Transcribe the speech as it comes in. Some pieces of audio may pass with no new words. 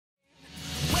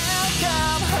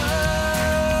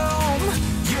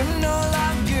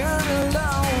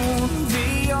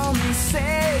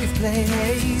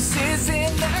place is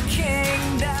in the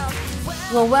kingdom.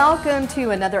 Well, welcome to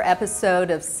another episode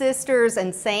of Sisters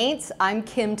and Saints. I'm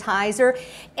Kim Tisor,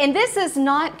 and this is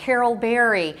not Carol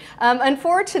Berry.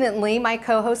 Unfortunately, my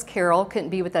co-host Carol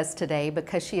couldn't be with us today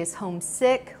because she is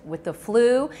homesick with the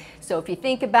flu. So if you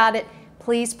think about it,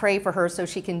 please pray for her so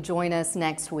she can join us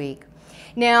next week.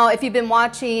 Now, if you've been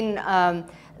watching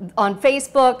on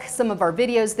Facebook, some of our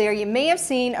videos there, you may have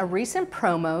seen a recent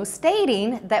promo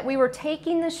stating that we were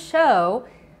taking the show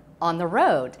on the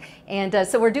road. And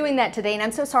so we're doing that today, and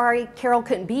I'm so sorry Carol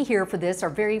couldn't be here for this, our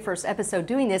very first episode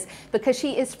doing this, because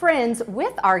she is friends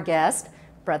with our guest,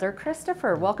 Brother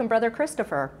Christopher. Welcome, Brother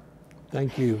Christopher.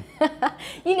 Thank you.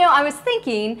 You know, I was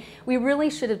thinking we really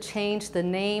should have changed the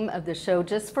name of the show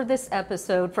just for this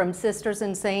episode from Sisters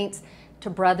and Saints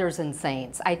to Brothers and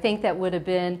Saints. I think that would have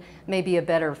been maybe a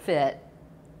better fit.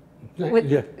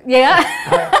 Yeah?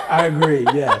 I agree,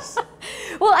 yes.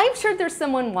 Well, I'm sure there's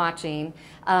someone watching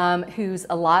who's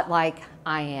a lot like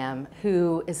I am,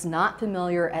 who is not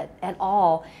familiar at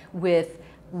all with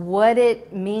what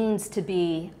it means to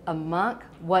be a monk,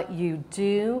 what you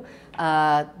do,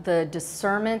 the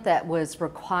discernment that was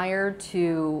required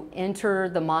to enter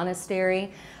the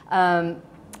monastery.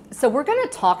 So we're going to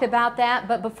talk about that,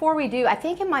 but before we do, I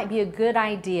think it might be a good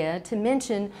idea to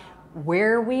mention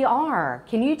where we are.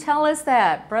 Can you tell us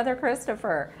that, Brother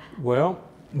Christopher? Well,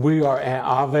 we are at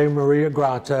Ave Maria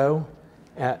Grotto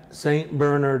at St.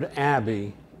 Bernard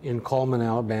Abbey in Cullman,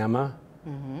 Alabama.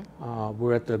 Mm-hmm.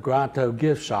 We're at the Grotto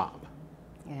gift shop.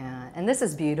 Yeah, and this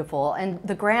is beautiful. And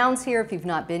the grounds here, if you've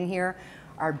not been here,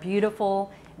 are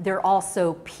beautiful. They're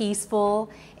also peaceful.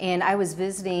 And I was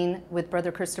visiting with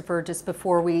Brother Christopher just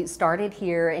before we started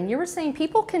here, and you were saying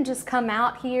people can just come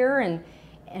out here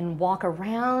and walk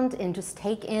around and just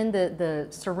take in the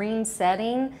serene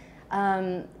setting.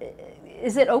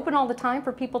 Is it open all the time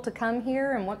for people to come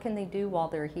here, and what can they do while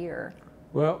they're here?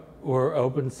 Well, we're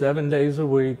open 7 days a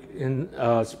week. In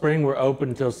spring, we're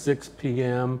open till 6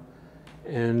 p.m.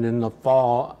 And in the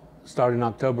fall, starting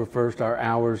October 1st, our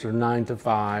hours are 9 to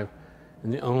 5.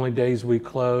 And the only days we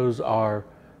close are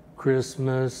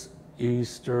Christmas,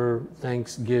 Easter,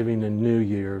 Thanksgiving, and New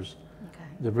Year's. Okay.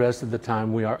 The rest of the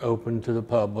time, we are open to the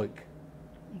public.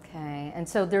 Okay, and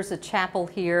so there's a chapel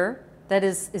here. That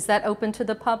is that open to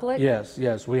the public? Yes,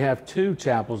 yes. We have two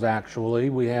chapels,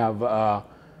 actually. We have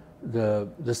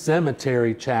the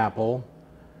cemetery chapel,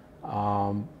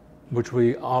 which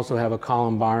we also have a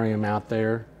columbarium out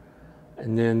there.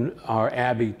 And then our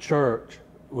Abbey Church,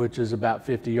 which is about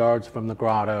 50 yards from the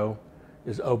grotto,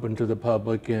 is open to the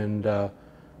public. And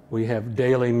we have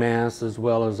daily Mass as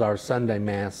well as our Sunday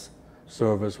Mass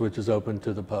service, which is open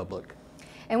to the public.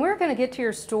 And we're going to get to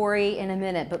your story in a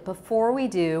minute, but before we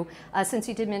do, since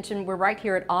you did mention we're right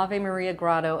here at Ave Maria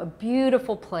Grotto, a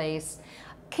beautiful place.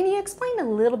 Can you explain a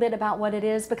little bit about what it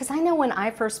is? Because I know when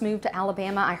I first moved to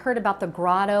Alabama, I heard about the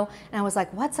grotto, and I was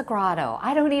like, what's a grotto?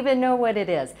 I don't even know what it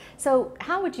is. So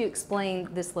how would you explain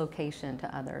this location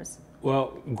to others?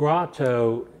 Well,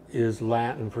 grotto is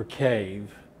Latin for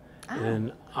cave,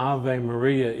 and Ave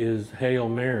Maria is Hail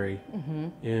Mary,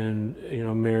 and you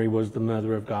know, Mary was the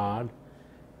mother of God.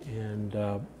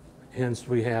 And hence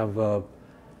we have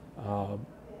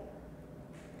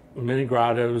many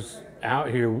grottos out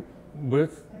here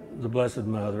with the Blessed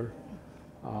Mother.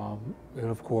 And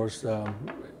of course,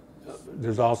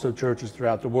 there's also churches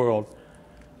throughout the world.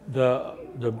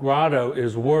 The grotto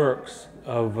is works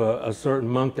of a certain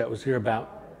monk that was here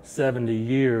about 70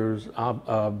 years,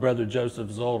 Brother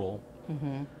Joseph Zodel.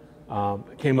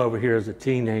 Came over here as a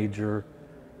teenager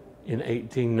in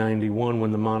 1891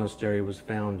 when the monastery was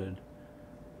founded.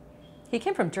 He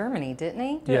came from Germany, didn't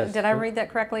he? Yes. Did I read that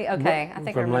correctly? Okay, I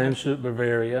think from I remember. Landshut,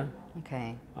 Bavaria.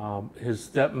 Okay. His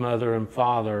stepmother and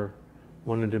father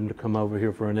wanted him to come over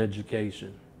here for an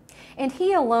education. And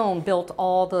he alone built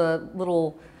all the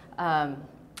little, I'm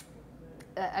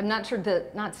not sure,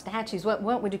 not statues, what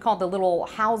would you call the little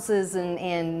houses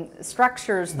and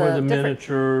structures? The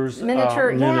miniatures.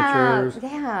 Miniatures.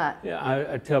 Yeah,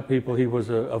 I tell people he was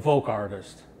a folk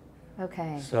artist.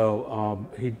 Okay. So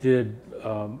he did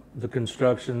the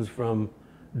constructions from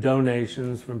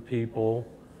donations from people,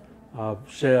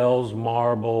 shells,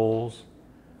 marbles,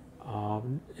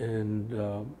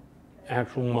 and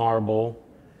actual marble,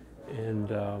 and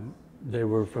they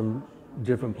were from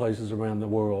different places around the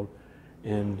world.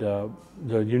 And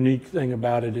the unique thing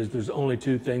about it is there's only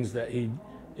two things that he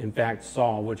in fact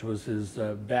saw, which was his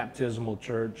baptismal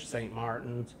church, St.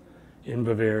 Martin's in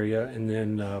Bavaria, and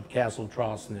then Castle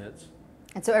Trosnitz.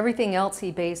 And so everything else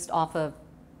he based off of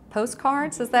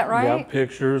postcards, is that right? Yeah,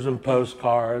 pictures and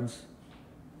postcards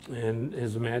and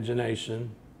his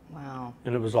imagination. Wow.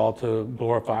 And it was all to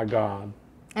glorify God.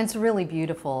 And it's really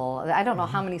beautiful. I don't know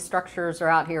how many structures are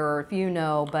out here, or if you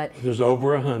know, but There's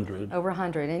over 100. over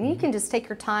 100. And you can just take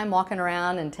your time walking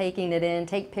around and taking it in,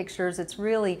 take pictures. It's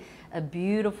really a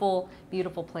beautiful,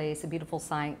 beautiful place, a beautiful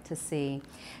sight to see.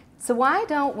 So why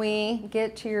don't we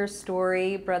get to your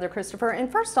story, Brother Christopher? And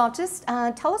first off, just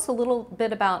tell us a little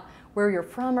bit about where you're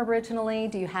from originally.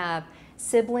 Do you have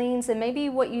siblings? And maybe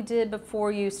what you did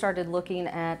before you started looking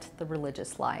at the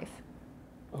religious life.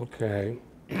 Okay.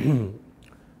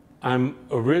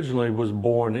 Originally was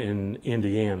born in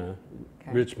Indiana,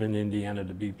 Okay. Richmond, Indiana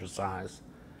to be precise.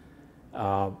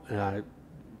 And I,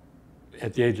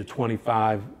 at the age of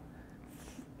 25,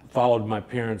 followed my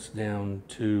parents down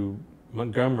to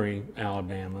Montgomery,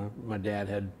 Alabama. My dad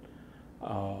had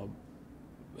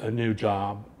a new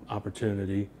job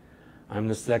opportunity. I'm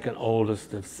the second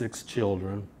oldest of 6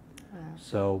 children. Wow.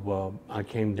 So I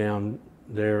came down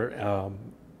there,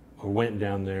 or went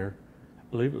down there, I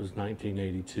believe it was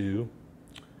 1982.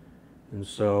 And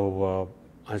so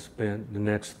I spent the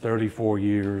next 34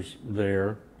 years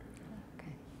there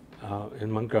in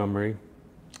Montgomery.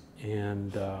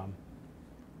 And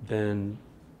then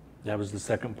that was the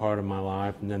second part of my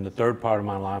life. And then the third part of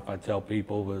my life, I tell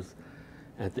people, was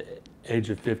at the age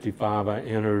of 55, I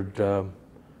entered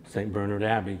St. Bernard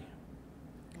Abbey.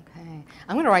 Okay.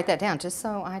 I'm going to write that down just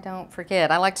so I don't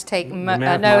forget. I like to take The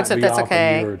math notes might if be that's off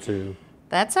okay. a year or two.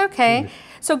 That's okay.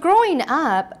 So growing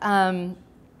up,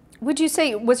 would you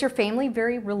say, was your family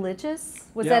very religious?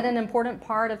 Was Yeah. that an important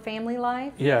part of family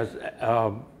life? Yes,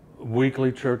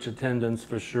 weekly church attendance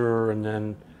for sure, and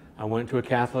then I went to a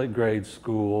Catholic grade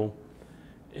school,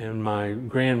 and my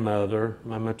grandmother,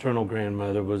 my maternal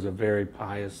grandmother, was a very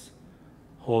pious,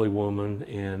 holy woman,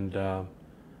 and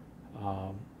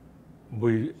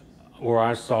where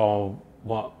I saw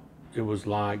what it was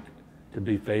like to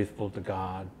be faithful to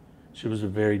God. She was a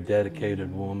very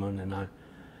dedicated woman, and I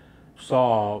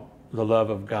saw the love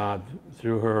of God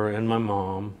through her and my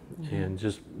mom. And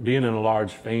just being in a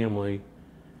large family,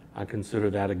 I consider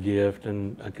that a gift,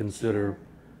 and I consider,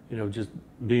 you know, just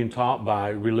being taught by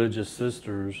religious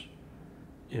sisters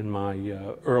in my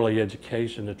early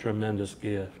education a tremendous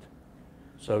gift.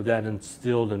 So that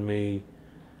instilled in me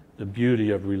the beauty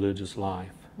of religious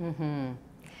life.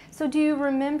 So do you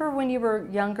remember when you were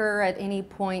younger at any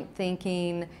point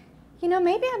thinking, you know,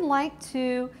 maybe I'd like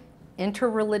to enter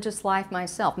religious life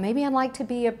myself. Maybe I'd like to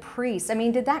be a priest. I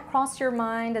mean, did that cross your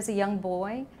mind as a young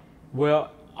boy?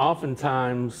 Well,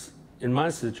 oftentimes in my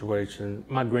situation,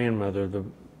 my grandmother, the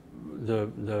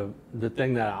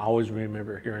thing that I always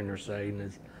remember hearing her saying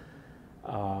is,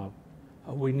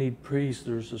 we need priests,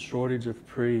 there's a shortage of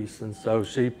priests. And so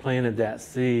she planted that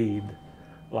seed,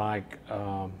 like,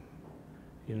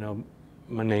 you know,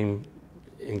 my name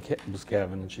was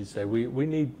Kevin, and she'd say, we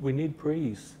need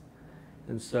priests.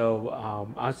 And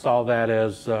so I saw that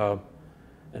as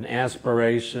an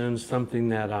aspiration, something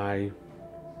that I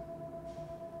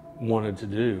wanted to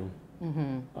do.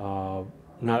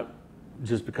 Not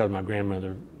just because my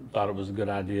grandmother thought it was a good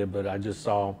idea, but I just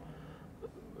saw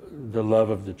the love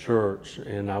of the church,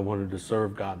 and I wanted to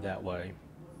serve God that way.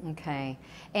 Okay.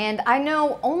 And I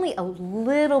know only a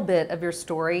little bit of your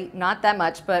story, not that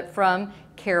much, but from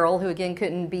Carol, who again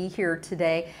couldn't be here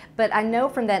today. But I know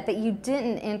from that you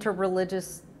didn't enter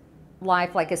religious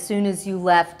life like as soon as you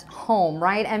left home,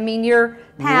 right? I mean, your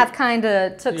path kind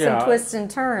of took some twists and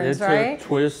turns, right? It took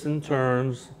twists and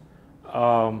turns.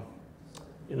 You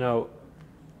know,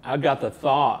 I got the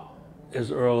thought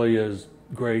as early as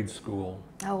grade school.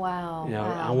 Oh, wow. You know,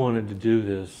 Wow. I wanted to do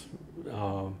this.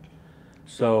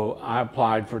 So I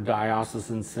applied for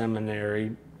diocesan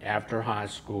seminary after high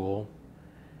school,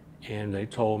 and they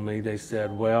told me, they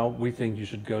said, well, we think you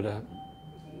should go to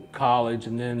college,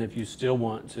 and then if you still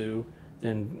want to,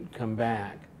 then come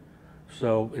back.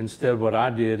 So instead what I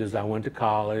did is I went to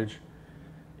college,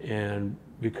 and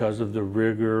because of the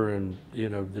rigor and, you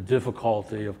know, the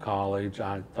difficulty of college,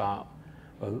 I thought,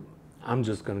 well, I'm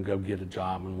just going to go get a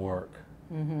job and work.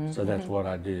 So that's what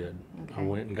I did. I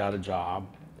went and got a job,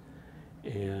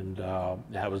 and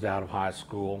that was out of high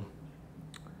school,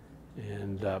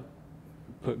 and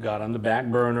put God on the back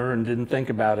burner and didn't think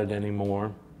about it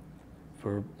anymore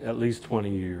for at least 20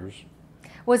 years.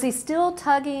 Was he still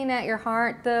tugging at your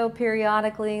heart, though,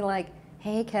 periodically, like,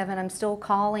 hey, Kevin, I'm still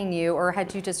calling you, or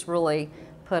had you just really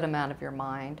put him out of your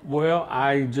mind? Well,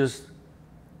 I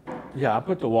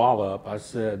put the wall up. I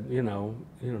said, you know,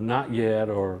 not yet,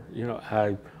 or, you know,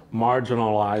 I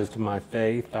marginalized my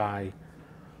faith. I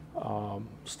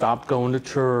stopped going to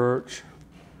church.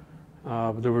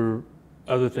 There were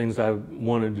other things I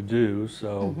wanted to do,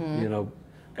 so, you know,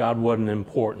 God wasn't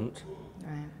important.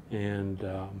 Right. And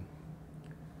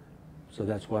so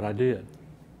that's what I did.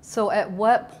 So at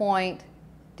what point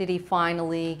did he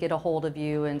finally get a hold of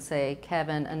you and say,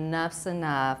 Kevin, enough's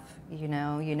enough, you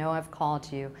know I've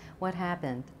called you. What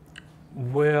happened?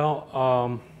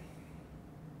 Well,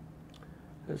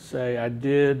 let's say I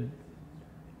did,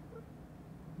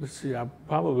 let's see, I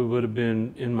probably would have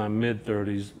been in my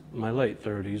mid-30s, my late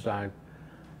 30s.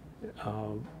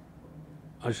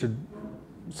 I should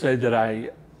say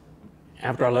that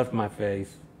after I left my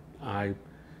faith, I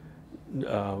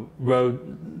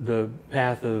rode the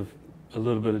path of a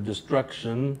little bit of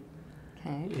destruction,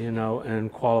 Okay.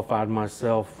 And qualified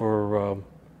myself for a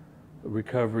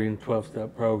recovery and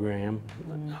 12-step program.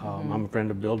 I'm a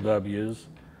friend of Bill W.'s.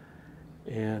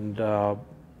 And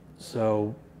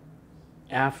so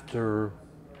after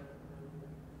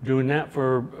doing that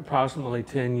for approximately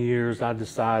 10 years, I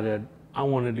decided I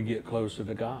wanted to get closer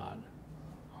to God.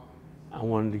 I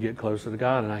wanted to get closer to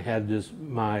God, and I had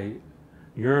my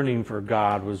yearning for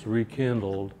God was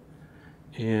rekindled.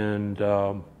 And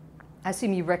I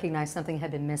assume you recognized something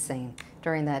had been missing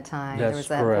during that time. That's There was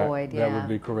that correct. void. That would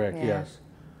be correct, Yeah. yes.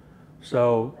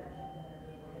 So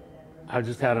I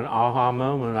just had an aha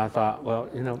moment. I thought, well,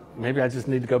 maybe I just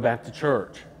need to go back to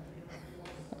church,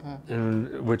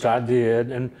 and which I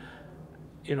did. And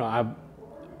I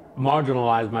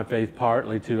marginalized my faith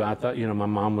partly too. I thought, my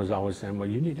mom was always saying, well,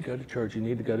 you need to go to church. You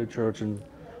need to go to church. And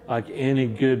like any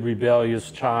good rebellious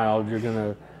child, you're going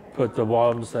to put the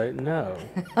wall and say, no.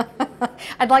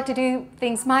 I'd like to do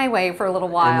things my way for a little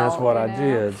while. And that's what I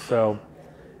did. So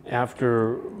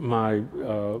after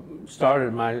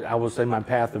started I will say my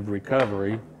path of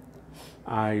recovery,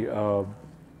 I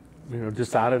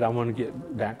decided I wanted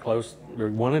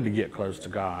to get close to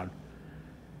God.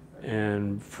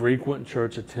 And frequent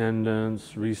church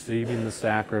attendance, receiving the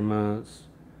sacraments,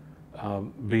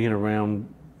 being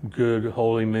around good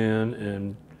holy men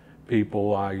and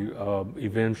people. I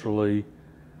eventually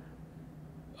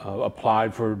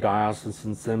applied for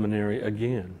diocesan seminary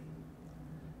again.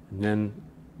 And then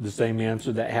the same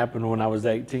answer that happened when I was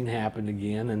 18 happened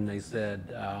again, and they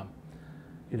said,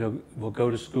 well,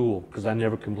 go to school, because I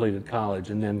never completed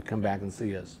college, and then come back and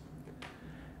see us.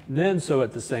 And then, so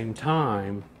at the same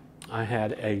time, I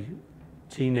had a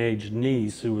teenage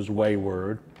niece who was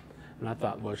wayward, and I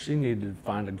thought, well, she needed to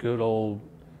find a good old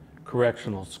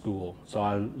correctional school. So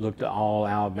I looked at all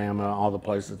Alabama, all the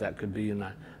places that could be, and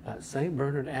I thought, St.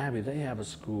 Bernard Abbey, they have a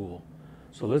school.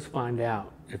 So let's find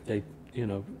out if they,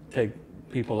 take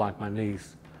people like my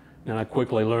niece. And I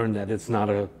quickly learned that it's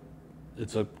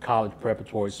a college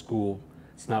preparatory school.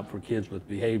 It's not for kids with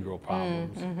behavioral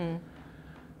problems.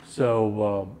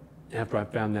 So after I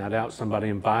found that out, somebody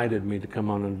invited me to come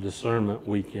on a discernment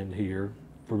weekend here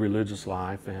for religious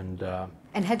life.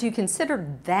 And had you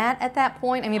considered that at that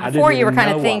point? I mean, before you were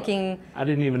kind of thinking... I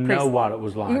didn't even know what it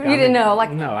was like. You didn't know?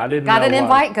 No, I didn't know. Got an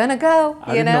invite, gonna go.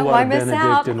 I didn't know what why a miss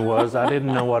out? Benedictine was. I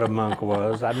didn't know what a monk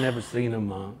was. I'd never seen a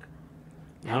monk.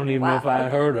 I don't even know if I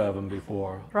had heard of them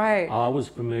before. Right. All I was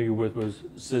familiar with was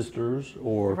sisters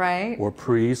or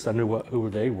priests. I knew who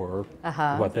they were,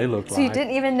 what they looked like. So you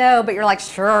didn't even know, but you're like,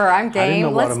 sure, I'm game. I didn't know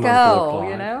Let's what a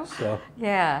monk go. looked like.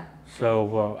 Yeah.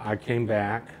 So I came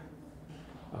back.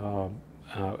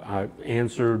 I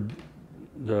answered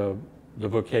the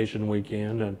vocation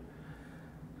weekend, and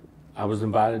I was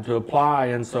invited to apply,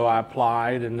 and so I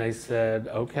applied, and they said,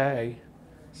 okay.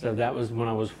 So that was when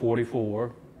I was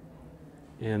 44,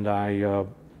 and I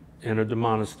entered the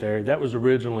monastery. That was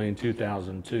originally in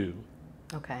 2002.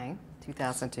 Okay,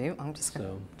 2002. I'm just going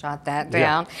to So, jot that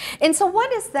down. And so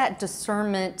what is that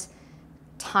discernment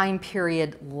time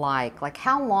period like? Like,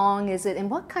 how long is it, and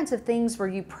what kinds of things were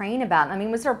you praying about? I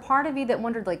mean, was there a part of you that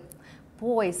wondered, like,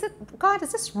 boy, God,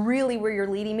 is this really where you're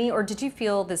leading me? Or did you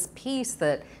feel this peace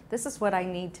that this is what I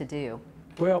need to do?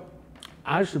 Well,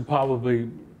 I should probably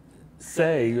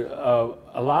say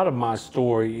a lot of my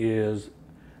story is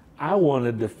I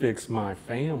wanted to fix my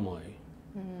family.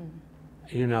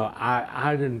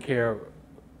 I didn't care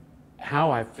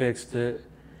how I fixed it,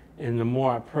 and the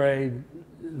more I prayed,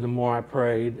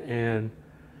 and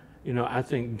I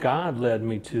think God led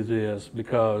me to this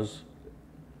because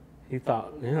he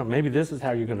thought, maybe this is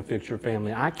how you're going to fix your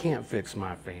family. I can't fix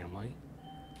my family.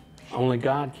 Only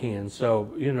God can.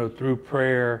 So, through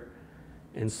prayer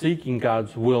and seeking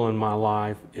God's will in my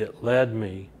life, it led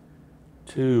me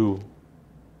to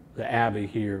the Abbey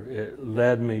here. It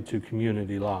led me to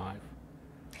community life.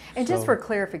 And just for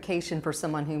clarification for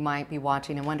someone who might be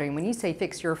watching and wondering, when you say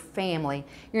fix your family,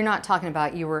 you're not talking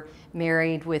about you were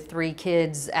married with 3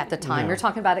 kids at the time. No. You're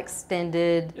talking about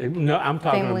extended No, I'm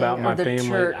talking about my family.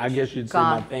 church. I guess you'd say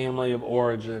my family of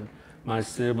origin, my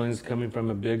siblings, coming from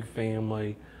a big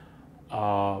family,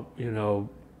 you know,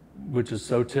 which is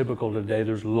so typical today.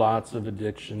 There's lots of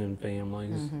addiction in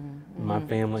families. My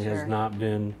family has not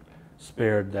been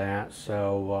spared that,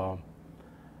 so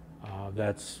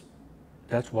that's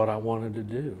what I wanted to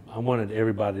do. I wanted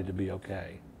everybody to be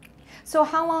okay. So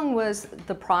how long was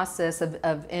the process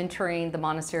of entering the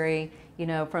monastery, you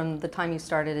know, from the time you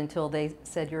started until they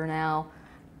said you're now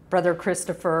Brother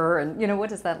Christopher, and, you know, what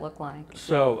does that look like?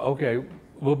 So, okay,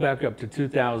 we'll back up to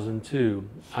 2002.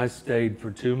 I stayed for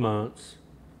 2 months,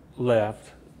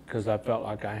 left, because I felt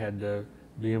like I had to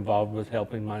be involved with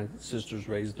helping my sisters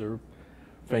raise their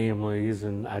families,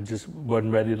 and I just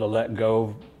wasn't ready to let go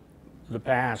of the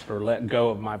past or let go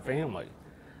of my family.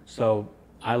 So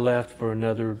I left for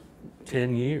another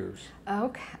 10 years.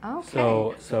 Okay.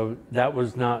 So that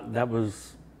was not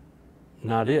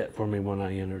it for me when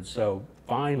I entered. So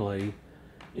finally,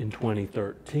 in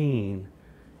 2013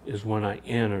 is when I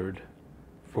entered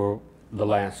for the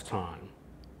last time.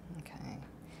 Okay.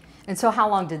 And so how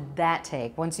long did that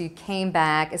take? Once you came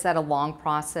back, is that a long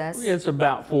process? It's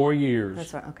about 4 years.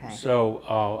 That's right, okay. So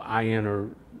I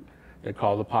entered, they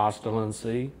call the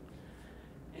postulancy,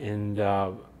 and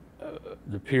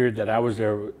the period that I was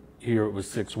there, here it was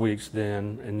 6 weeks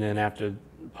then, and then after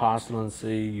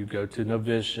postulancy you go to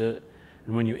novitiate,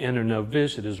 and when you enter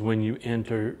novitiate is when you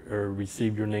enter or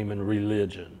receive your name in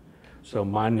religion. So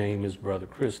my name is Brother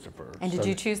Christopher. And did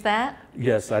you choose that?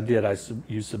 Yes, I did.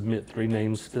 You submit 3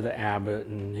 names to the abbot,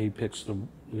 and he picks the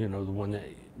one that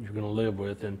you're going to live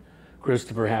with. And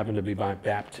Christopher happened to be my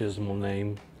baptismal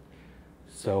name,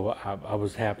 so I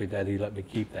was happy that he let me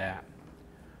keep that.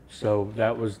 So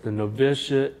that was the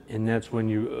novitiate, and that's when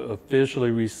you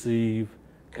officially receive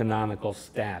canonical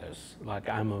status. Like,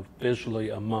 I'm officially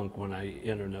a monk when I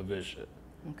enter novitiate.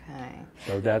 Okay.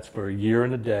 So that's for a year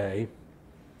and a day.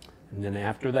 And then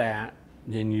after that,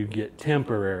 then you get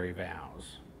temporary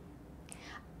vows.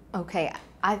 Okay,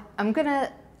 I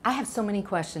have so many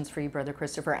questions for you, Brother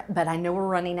Christopher, but I know we're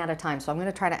running out of time, so I'm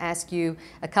going to try to ask you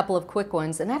a couple of quick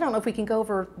ones. And I don't know if we can go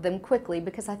over them quickly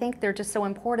because I think they're just so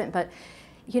important. But,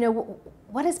 you know,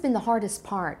 what has been the hardest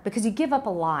part? Because you give up a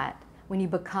lot when you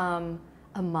become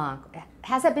a monk.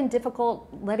 Has that been difficult,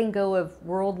 letting go of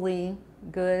worldly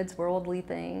goods, worldly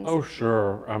things? Oh,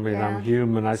 sure. I mean, I'm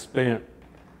human. I spent,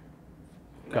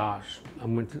 I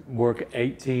went to work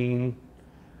 40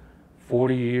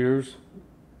 years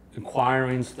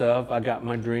acquiring stuff. I got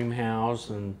my dream house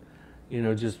and, you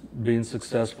know, just being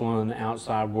successful in the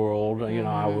outside world. You know,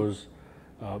 I was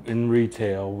in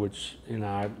retail, which, you know,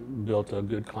 I built a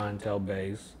good clientele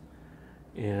base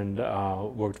and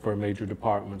worked for a major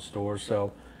department store.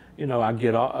 So, you know, I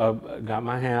got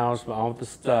my house, all the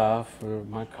stuff,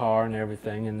 my car and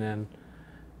everything, and then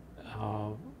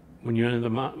when you're in the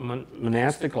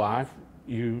monastic life,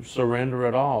 you surrender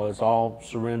it all. It's all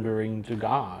surrendering to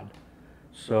God.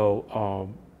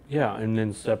 So, yeah, and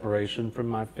then separation from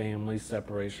my family,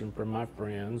 separation from my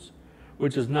friends,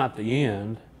 which is not the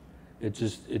end. It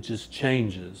just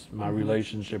changes. My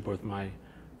relationship with my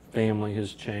family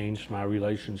has changed. My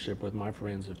relationship with my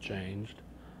friends have changed.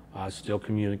 I still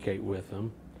communicate with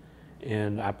them.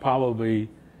 And I probably,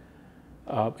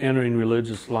 entering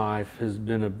religious life has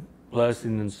been a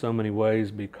blessing in so many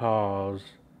ways because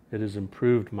it has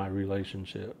improved my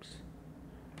relationships.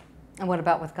 And what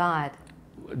about with God?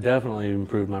 Definitely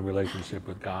improved my relationship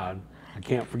with God. I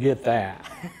can't forget that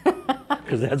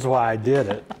because that's why I did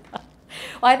it.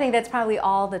 Well, I think that's probably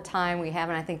all the time we have,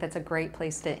 and I think that's a great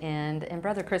place to end. And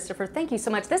Brother Christopher, thank you so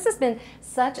much. This has been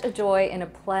such a joy and a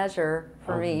pleasure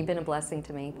for me. You've been a blessing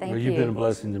to me. Thank you. You've been a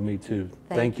blessing to me too.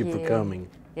 Thank you for coming.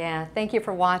 Yeah, thank you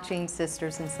for watching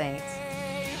Sisters and Saints.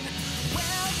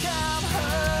 Welcome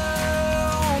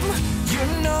home.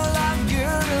 You're no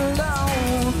longer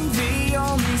alone. The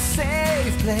only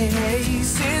safe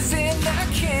place is in the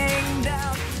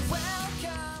kingdom.